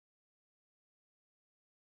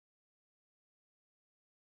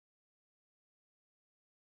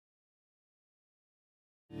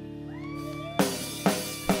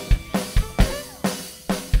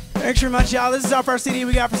Thanks very much, y'all. This is our first CD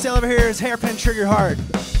we got for sale over here. It's Hairpin Trigger Hard.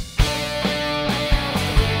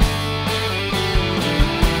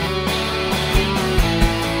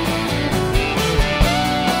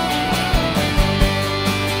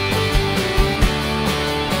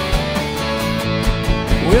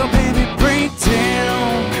 Well, baby, break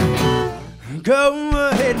down. Go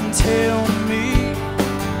ahead and tell me.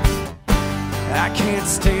 I can't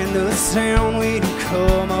stand the sound when you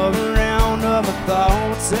come around of my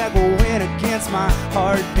thoughts that go in against my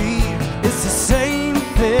heartbeat. It's the same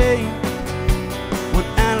thing when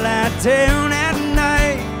I lie down at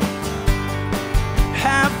night.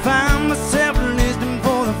 I find myself listening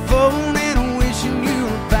for the phone and wishing you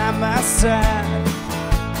were by my side.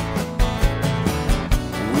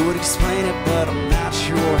 Would explain it, but I'm not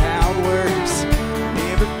sure how it works.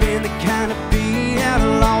 Never been the kind to be at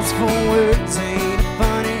a loss for words. Ain't it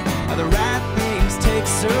funny how the right things take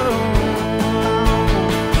so long?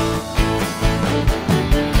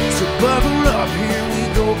 So buckle up, here we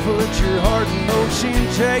go. Put your heart in motion,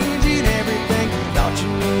 changing everything. Thought you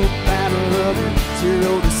knew about loving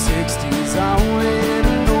 0 to 60s. I went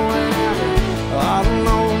and going out all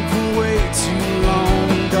alone for way too long.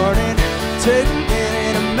 Darling, take a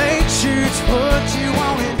minute and make sure it's what you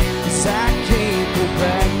wanted, 'cause I can't go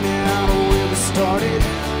back now to where we started.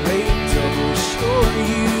 Make double sure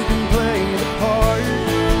you can play the part.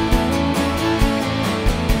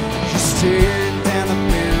 You're staring down the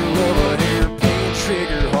barrel of a hairpin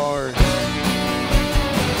trigger hard.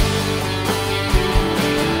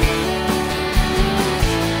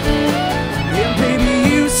 Yeah, baby,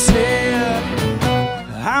 you said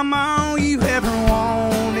I'm all you ever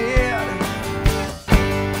wanted,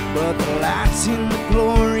 but the lights in the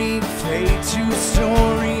glory fade to a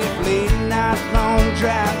story of late night long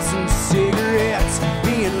drives and cigarettes.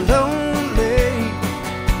 Being lonely,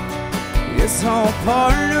 it's all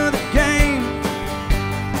part of the game.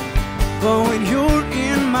 But when you're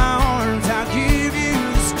in my arms, I'll give you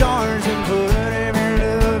the stars and put every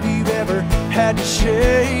love you've ever had to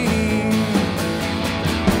shame.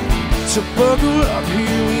 So buckle up,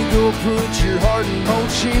 here we go. Put your heart in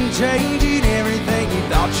motion, changing everything you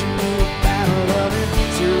thought you knew about loving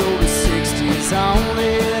 0 to 60s. On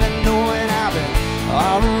it and knowing I've been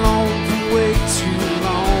all alone for way too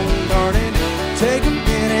long. Darling, take a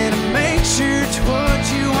minute and make sure it's what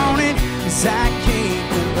you wanted, 'cause I can't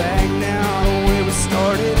go back now to where we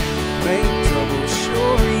started. Make double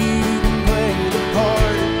sure you can play the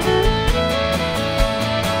part.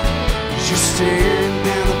 You're staring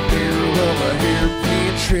down the barrel of a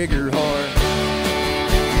hairpin trigger hard.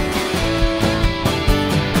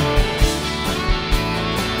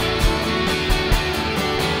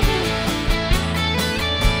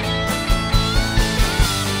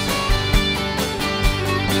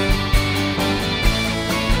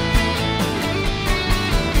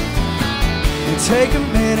 Take a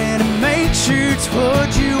minute and make sure it's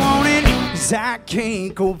what you wanted, 'cause I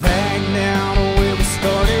can't go back now to where we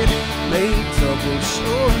started. Make double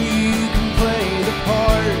sure you can play the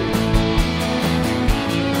part.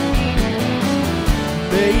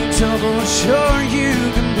 Make double sure you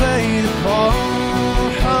can play the part.